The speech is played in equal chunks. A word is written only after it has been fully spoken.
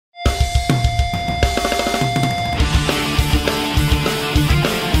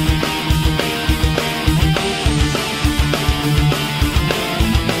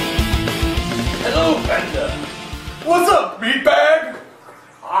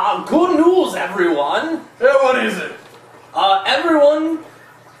Good news, everyone. Yeah, what is it? Everyone.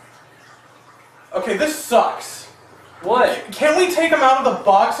 Okay, this sucks. What? Can't we take them out of the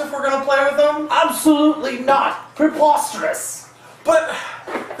box if we're gonna play with them? Absolutely not. Preposterous. But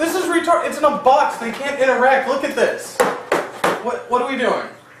this is retarded. It's in a box. They can't interact. Look at this. What are we doing?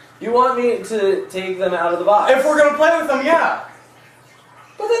 You want me to take them out of the box? If we're gonna play with them, yeah.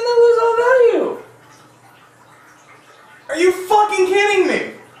 But then they lose all value. Are you fucking kidding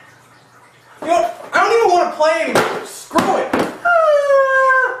me? You know, I don't even want to play anymore. Screw it.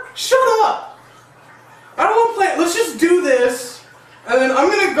 Shut up. I don't want to play. Let's just do this, and then I'm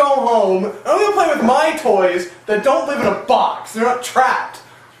gonna go home. I'm gonna play with my toys that don't live in a box. They're not trapped,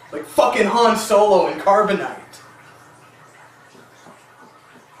 like fucking Han Solo and Carbonite.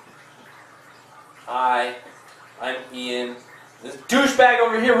 Hi, I'm Ian. This douchebag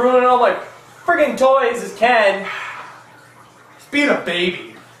over here ruining all my friggin' toys is Ken. He's being a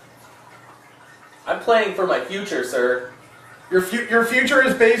baby. I'm playing for my future, sir. Your future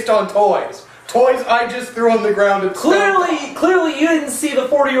is based on toys. Toys I just threw on the ground and Clearly you didn't see the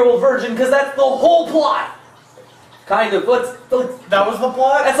 40-year-old virgin, because that's the whole plot. Kind of. That was the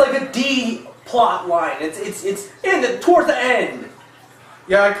plot? That's like a D plot line. It's towards the end.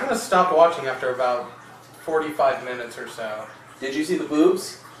 Yeah, I kind of stopped watching after about 45 minutes or so. Did you see the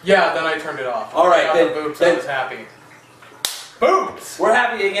boobs? Yeah, then I turned it off. All right, then, the boobs, I was happy. Boobs! We're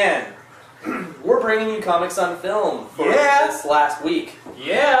happy again. We're bringing you comics on film for this last week.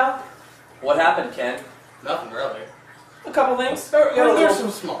 Yeah. What happened, Ken? Nothing really. A couple things. There's some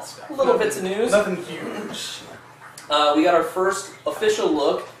small stuff. Little bits of news. Nothing huge. We got our first official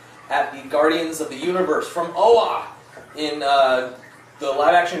look at the Guardians of the Universe from OA in the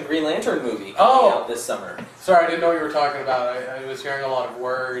live-action Green Lantern movie coming out this summer. Sorry, I didn't know what you were talking about. I was hearing a lot of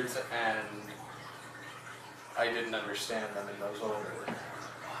words, and I didn't understand them in those orders.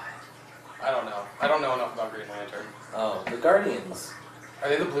 I don't know. I don't know enough about Green Lantern. Oh, the Guardians. Are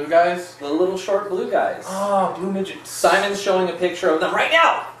they the blue guys? The little short blue guys. Oh, blue midgets. Simon's showing a picture of them right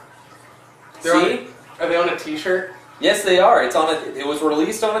now. See? Are they on a t-shirt? Yes, they are. It was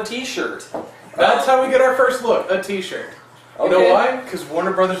released on a t-shirt. That's how we get our first look, a t-shirt. You Okay. know why? Because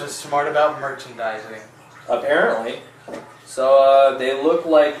Warner Brothers is smart about merchandising. Apparently. So, they look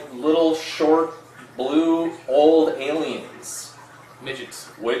like little short blue old aliens. Midgets.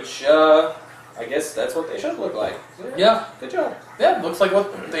 Which, I guess that's what they should look like. Yeah. Good job. Yeah, looks like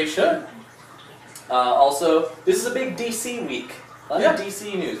what they should. Also, this is a big DC week. A lot of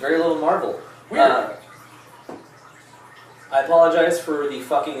DC news, very little Marvel. Weird. I apologize for the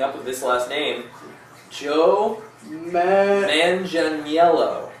fucking up of this last name. Joe Manganiello.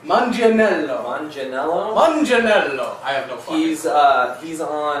 Manganiello. Manganiello? I have no fucking He's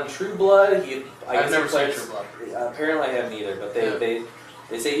on True Blood. I've never seen True Blood. Apparently I haven't either, but they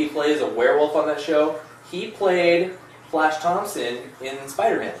say he plays a werewolf on that show. He played Flash Thompson in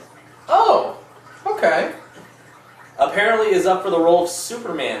Spider-Man. Oh, okay. Apparently is up for the role of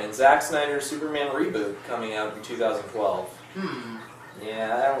Superman in Zack Snyder's Superman reboot coming out in 2012.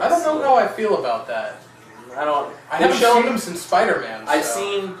 Yeah, I don't know how I feel about that. I haven't seen him since Spider-Man. I've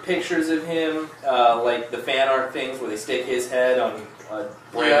seen pictures of him, like the fan art things where they stick his head on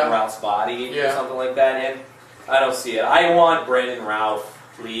Brandon Routh's body or something like that, and I don't see it. I want Brandon Routh.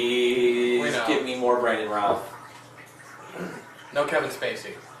 Please give me more Brandon Routh. No Kevin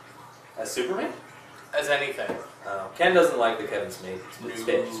Spacey. As Superman? As anything. Ken doesn't like the Kevin Spacey.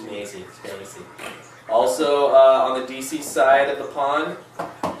 Also, on the DC side of the pond,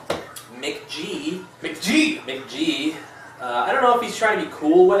 McG. I don't know if he's trying to be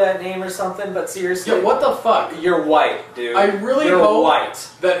cool with that name or something, but seriously. Yeah, what the fuck? You're white, dude. I really hope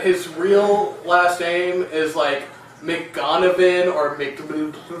that his real last name is like McGonovan or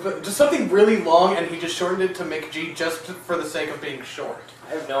just something really long, and he just shortened it to McG just for the sake of being short.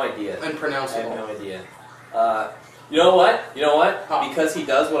 I have no idea. And pronounceable. I have no idea. You know what? Huh. Because he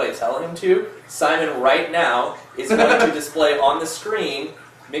does what I tell him to, Simon right now is going to display on the screen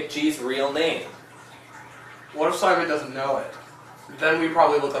McG's real name. What if Simon doesn't know it? Then we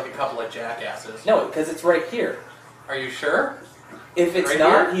probably look like a couple of jackasses. No, because it's right here. Are you sure? If it's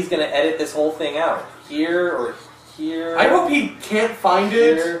not, he's going to edit this whole thing out. Here or here. I hope he can't find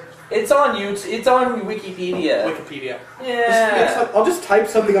it. It's on YouTube. It's on Wikipedia. Yeah. I'll just type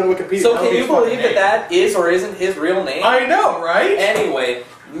something on Wikipedia. So can you believe that is or isn't his real name? I know, right? Anyway,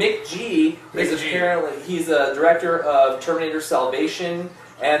 McG is apparently he's a director of Terminator Salvation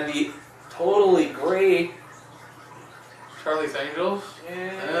and the totally great Charlie's Angels.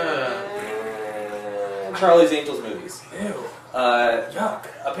 Charlie's Angels movies. Ew. Yuck.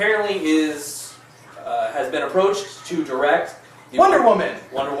 Apparently has been approached to direct Wonder Woman!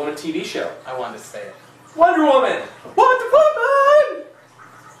 Wonder Woman TV show. I wanted to say it. Wonder Woman! Wonder Woman!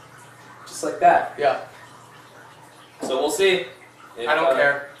 Just like that. Yeah. So we'll see. If, I don't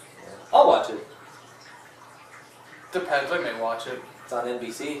care. I'll watch it. Depends, I may watch it. It's on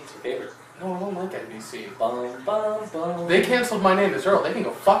NBC. It's your favorite. No, I don't like NBC. Bum, bum, bum. They canceled My Name is Earl. They can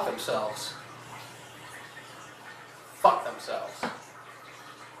go fuck themselves. Fuck themselves.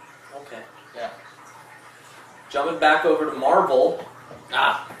 Okay. Yeah. Jumping back over to Marvel.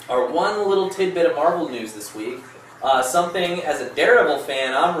 Our one little tidbit of Marvel news this week. Something, as a Daredevil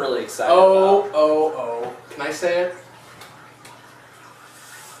fan, I'm really excited about. Can I say it?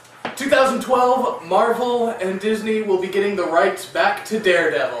 2012, Marvel and Disney will be getting the rights back to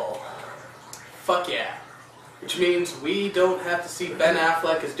Daredevil. Fuck yeah. Which means we don't have to see Ben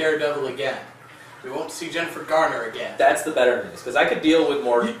Affleck as Daredevil again. We won't see Jennifer Garner again. That's the better news, because I could deal with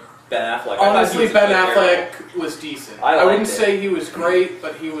more Ben Affleck. Honestly, Ben Affleck was decent. I wouldn't say he was great,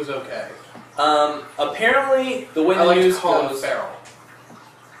 but he was okay. Apparently, the way the news goes... Farrell.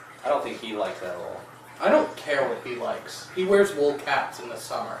 I don't think he liked that role. I don't care what he likes. He wears wool caps in the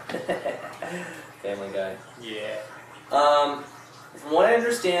summer. Family Guy. Yeah. From what I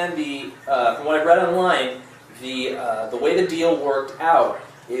understand, from what I've read online, the way the deal worked out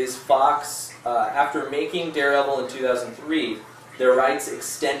is Fox, after making Daredevil in 2003, their rights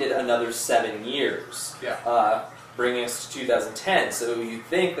extended another 7 years. Yeah. Bringing us to 2010. So you'd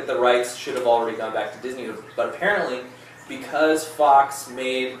think that the rights should have already gone back to Disney, but apparently, because Fox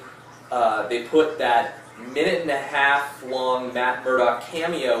made, they put that minute-and-a-half long Matt Murdock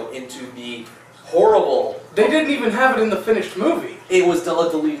cameo into the horrible... They didn't even have it in the finished movie. It was a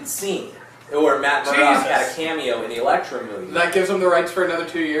deleted scene, where Matt Murdock had a cameo in the Elektra movie. That gives them the rights for another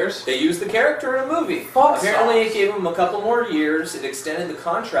 2 years? They used the character in a movie. Apparently it gave them a couple more years, it extended the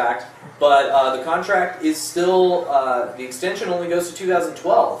contract, but the contract is still, the extension only goes to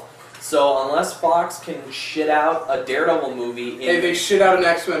 2012. So unless Fox can shit out a Daredevil movie in... Hey, they shit out an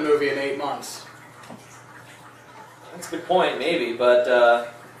X-Men movie in 8 months. That's a good point, maybe,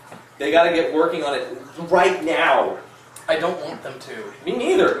 but they gotta get working on it right now. I don't want them to. Me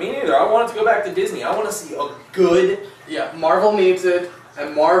neither, me neither. I want it to go back to Disney. I want to see a good... Yeah, Marvel needs it,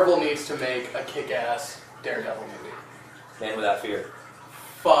 and Marvel needs to make a kick-ass Daredevil movie. Man Without Fear.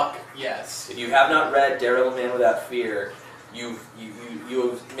 Fuck yes. If you have not read Daredevil Man Without Fear,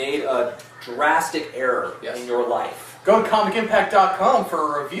 you've made a drastic error in your life. Go to comicimpact.com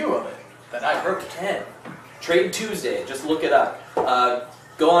for a review of it that I wrote. 10. Trade Tuesday, just look it up.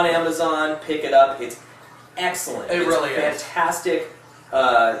 Go on Amazon, pick it up. It's excellent. It really is. Fantastic.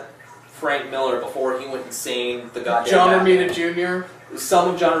 Frank Miller before he went insane. The goddamn John Romita Jr. Some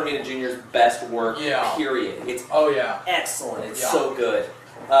of John Romita Jr.'s best work. Period. It's excellent. It's so good.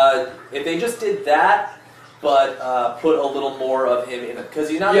 If they just did that, but put a little more of him in it, because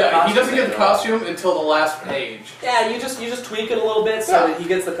he's not. Yeah, he doesn't get the costume until the last page. Yeah, you just tweak it a little bit so that he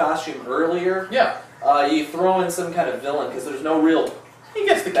gets the costume earlier. Yeah. You throw in some kind of villain because there's no real. He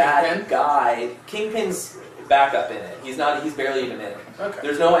gets the bad Kingpin. guy. Kingpin's backup in it. He's not. He's barely even in it. Okay.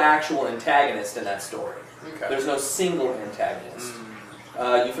 There's no actual antagonist in that story. Okay. There's no single antagonist.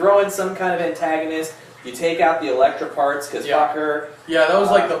 You throw in some kind of antagonist. You take out the Elektra parts because fuck her. Yeah, that was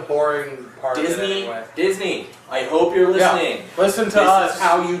like the boring part Disney, of it anyway. Disney, I hope you're listening. Yeah. Listen to us. This is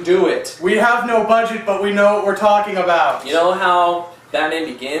how you do it. We have no budget, but we know what we're talking about. You know how Batman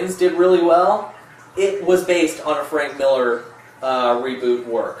Begins did really well? It was based on a Frank Miller reboot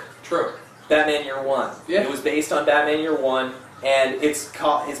work. True. Batman Year One. Yeah. It was based on Batman Year One, and it's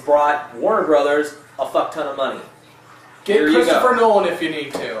brought Warner Brothers a fuck ton of money. Get Christopher Nolan if you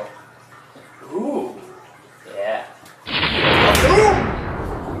need to. Ooh. Yeah.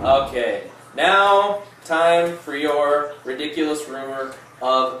 Okay. Now, time for your ridiculous rumor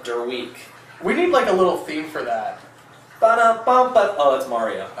of der week. We need like a little theme for that. Oh, that's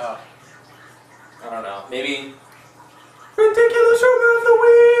Mario. Oh. I don't know. Maybe. Ridiculous rumor of the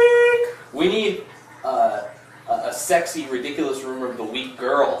week! We need a sexy, ridiculous rumor of the week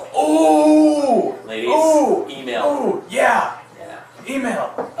girl. Ooh! Ladies, ooh! Email. Ooh, yeah! Yeah.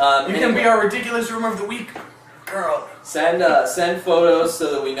 Email. You can be our ridiculous rumor of the week girl. Send photos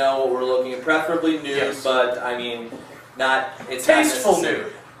so that we know what we're looking at. Preferably nude, yes. But I mean, it's tasteful not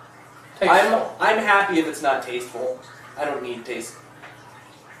nude. Tasteful. I'm happy if it's not tasteful. I don't need taste.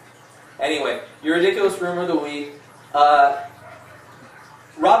 Anyway, your ridiculous rumor of the week.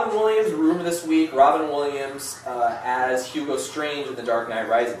 Robin Williams, rumor this week, Robin Williams as Hugo Strange in The Dark Knight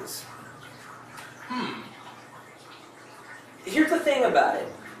Rises. Here's the thing about it.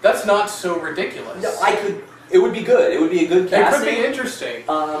 That's not so ridiculous. No, It would be good. It would be a good casting. It could be interesting.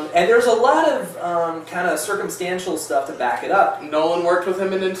 And there's a lot of kind of circumstantial stuff to back it up. Nolan worked with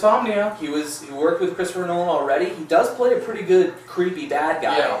him in Insomnia. He worked with Christopher Nolan already. He does play a pretty good, creepy bad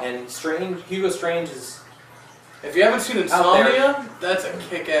guy. Yeah. And Hugo Strange is... If you haven't seen Insomnia, that's a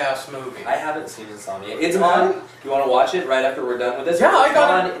kick-ass movie. I haven't seen Insomnia. It's on. You want to watch it right after we're done with this? Yeah, I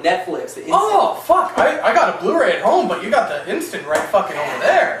got it on Netflix. The oh, fuck. I got a Blu-ray at home, but you got the instant right fucking over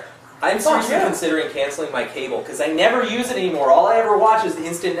there. I'm seriously considering canceling my cable because I never use it anymore. All I ever watch is the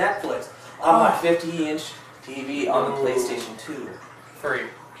instant Netflix on my 50-inch TV on the PlayStation 2. Free.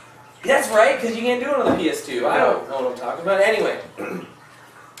 That's right, because you can't do it on the PS2. I don't know what I'm talking about. Anyway,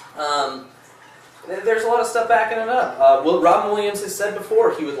 there's a lot of stuff backing it up. Robin Williams has said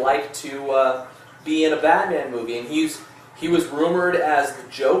before he would like to be in a Batman movie, and he was rumored as the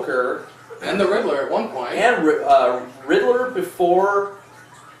Joker and the Riddler at one point, and Riddler before.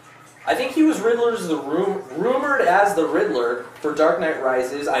 I think he was rumored as the Riddler for Dark Knight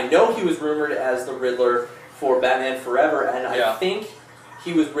Rises. I know he was rumored as the Riddler for Batman Forever, and I think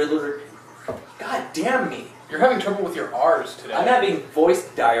he was Riddler. God damn me! You're having trouble with your R's today. I'm having voice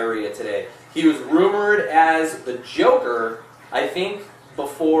diarrhea today. He was rumored as the Joker, I think,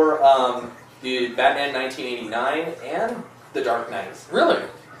 before the Batman 1989 and the Dark Knight. Really?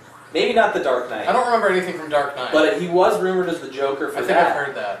 Maybe not the Dark Knight. I don't remember anything from Dark Knight. But he was rumored as the Joker for that. I think I've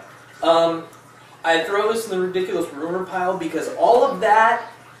heard that. I throw this in the ridiculous rumor pile because all of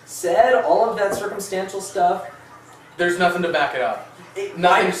that said, all of that circumstantial stuff, there's nothing to back it up.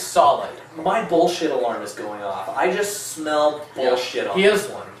 Nothing solid. My bullshit alarm is going off. I just smell bullshit on this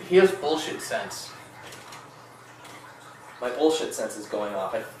one. He has bullshit sense. My bullshit sense is going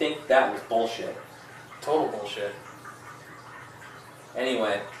off. I think that was bullshit. Total bullshit.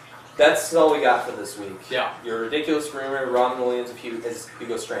 Anyway, that's all we got for this week. Yeah. Your ridiculous rumor, Robin Williams as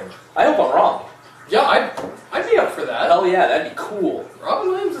Hugo Strange. I hope I'm wrong. Yeah, I'd be up for that. Hell yeah, that'd be cool. Robin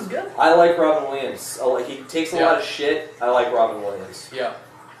Williams is good. I like Robin Williams. He takes a lot of shit. I like Robin Williams. Yeah.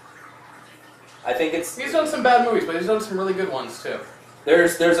 I think he's done some bad movies, but he's done some really good ones too.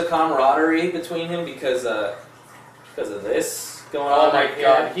 There's a camaraderie between him because of this going on. Oh my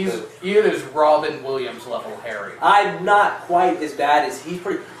god, he is Robin Williams level Harry. I'm not quite as bad as he's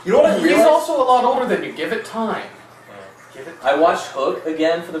pretty. You know what I realized? He's also a lot older than you. Give it time. Give it time. I watched Hook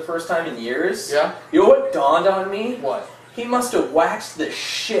again for the first time in years. Yeah. You know what dawned on me? What? He must have waxed the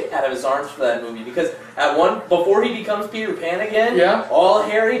shit out of his arms for that movie because before he becomes Peter Pan again, all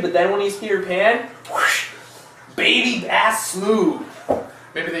hairy, but then when he's Peter Pan, whoosh, baby ass smooth.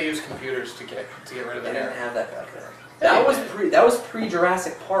 Maybe they used computers to get rid of the hair. They didn't have that back then. That was pre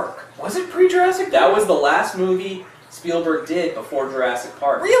Jurassic Park. Was it pre Jurassic Park? That was the last movie Spielberg did before Jurassic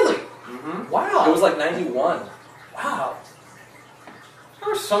Park. Really? Mm-hmm. Wow. It was like 91. Wow. There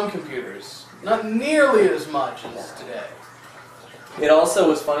were some computers, not nearly as much as today. It also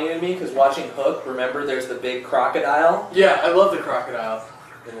was funny to me because watching Hook, remember there's the big crocodile? Yeah, I love the crocodile.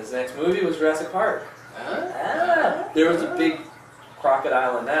 And his next movie was Jurassic Park. There was a big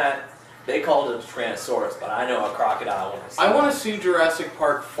crocodile in that. They called it a Tyrannosaurus, but I know a crocodile when I see it. I want to see Jurassic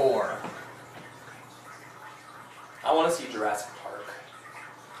Park 4. I want to see Jurassic Park.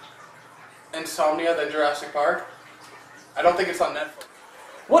 Insomnia, then Jurassic Park? I don't think it's on Netflix.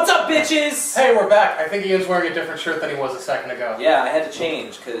 What's up, bitches? Hey, we're back. I think Ian's wearing a different shirt than he was a second ago. Yeah, I had to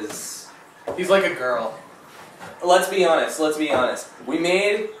change, because... he's like a girl. Let's be honest. We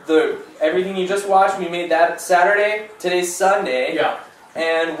made everything you just watched, we made that Saturday. Today's Sunday. Yeah.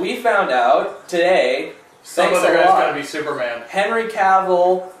 And we found out today, some other guy's gonna be Superman. Henry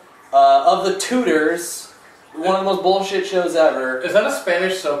Cavill of The Tudors, one of the most bullshit shows ever. Is that a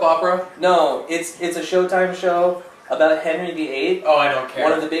Spanish soap opera? No, it's a Showtime show about Henry VIII. Oh, I don't care.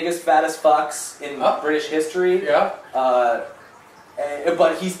 One of the biggest, fattest fucks in British history. Yeah.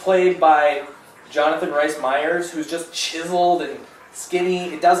 But he's played by Jonathan Rhys Meyers, who's just chiseled and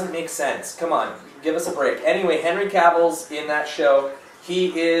skinny. It doesn't make sense. Come on, give us a break. Anyway, Henry Cavill's in that show.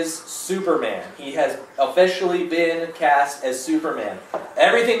 He is Superman. He has officially been cast as Superman.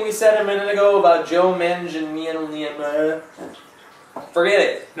 Everything we said a minute ago about Joe Manganiello, forget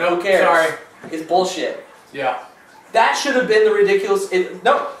it. No, who cares? Sorry. It's bullshit. Yeah. That should have been the ridiculous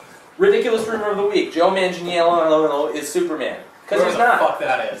rumor of the week. Joe Manganiello is Superman. Because he's not. Fuck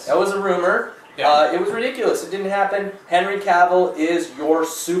that is. That was a rumor. Yeah. It was ridiculous. It didn't happen. Henry Cavill is your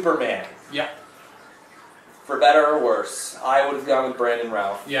Superman. Yeah. For better or worse. I would have gone with Brandon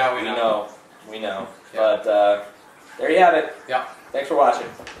Routh. Yeah, we know. We know. Yeah. But there you have it. Yeah. Thanks for watching.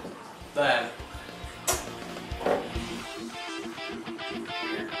 Then.